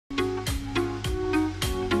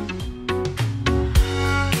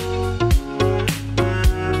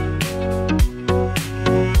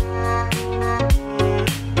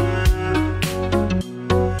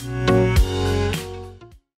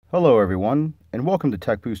Hello everyone, and welcome to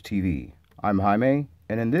TekBoost TV. I'm Jaime,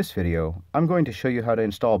 and in this video, I'm going to show you how to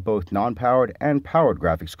install both non-powered and powered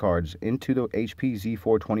graphics cards into the HP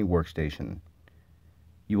Z420 Workstation.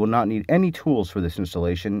 You will not need any tools for this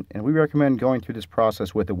installation, and we recommend going through this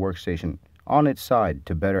process with the workstation on its side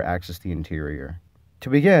to better access the interior.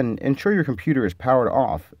 To begin, ensure your computer is powered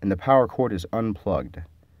off and the power cord is unplugged.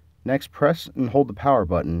 Next, press and hold the power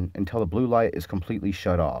button until the blue light is completely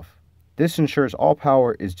shut off. This ensures all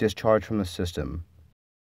power is discharged from the system.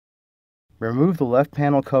 Remove the left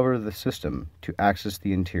panel cover of the system to access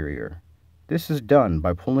the interior. This is done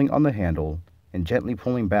by pulling on the handle and gently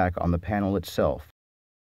pulling back on the panel itself.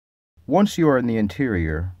 Once you are in the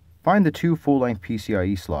interior, find the two full-length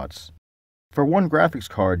PCIe slots. For one graphics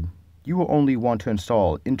card, you will only want to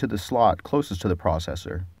install into the slot closest to the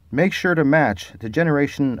processor. Make sure to match the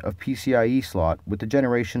generation of PCIe slot with the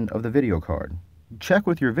generation of the video card. Check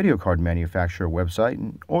with your video card manufacturer website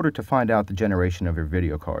in order to find out the generation of your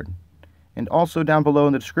video card. And also down below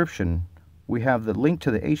in the description, we have the link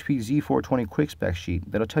to the HP Z420 QuickSpecs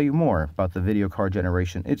sheet that'll tell you more about the video card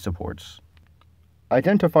generation it supports.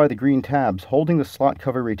 Identify the green tabs holding the slot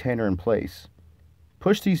cover retainer in place.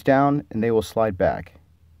 Push these down and they will slide back.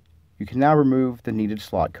 You can now remove the needed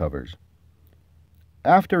slot covers.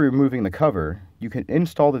 After removing the cover, you can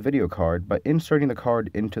install the video card by inserting the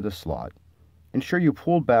card into the slot. Ensure you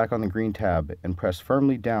pull back on the green tab and press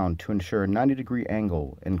firmly down to ensure a 90-degree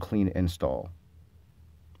angle and clean install.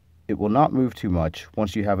 It will not move too much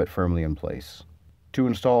once you have it firmly in place. To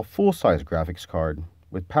install a full-size graphics card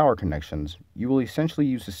with power connections, you will essentially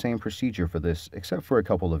use the same procedure for this except for a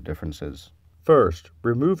couple of differences. First,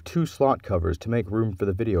 remove two slot covers to make room for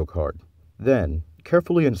the video card. Then,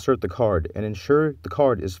 carefully insert the card and ensure the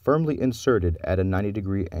card is firmly inserted at a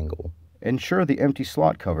 90-degree angle. Ensure the empty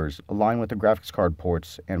slot covers align with the graphics card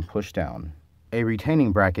ports and push down. A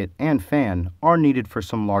retaining bracket and fan are needed for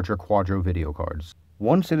some larger Quadro video cards.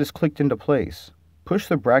 Once it is clicked into place, push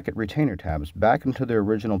the bracket retainer tabs back into their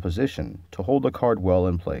original position to hold the card well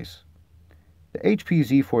in place. The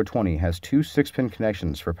HP Z420 has two 6-pin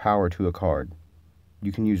connections for power to a card.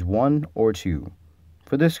 You can use one or two.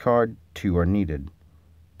 For this card, two are needed.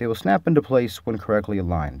 They will snap into place when correctly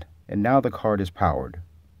aligned, and now the card is powered.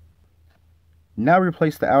 Now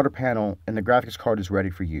replace the outer panel and the graphics card is ready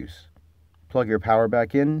for use. Plug your power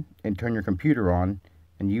back in and turn your computer on,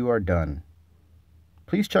 and you are done.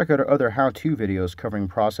 Please check out our other how-to videos covering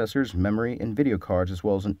processors, memory, and video cards, as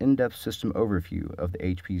well as an in-depth system overview of the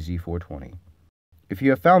HP Z420. If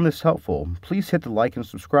you have found this helpful, please hit the like and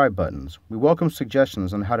subscribe buttons. We welcome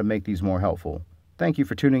suggestions on how to make these more helpful. Thank you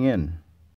for tuning in.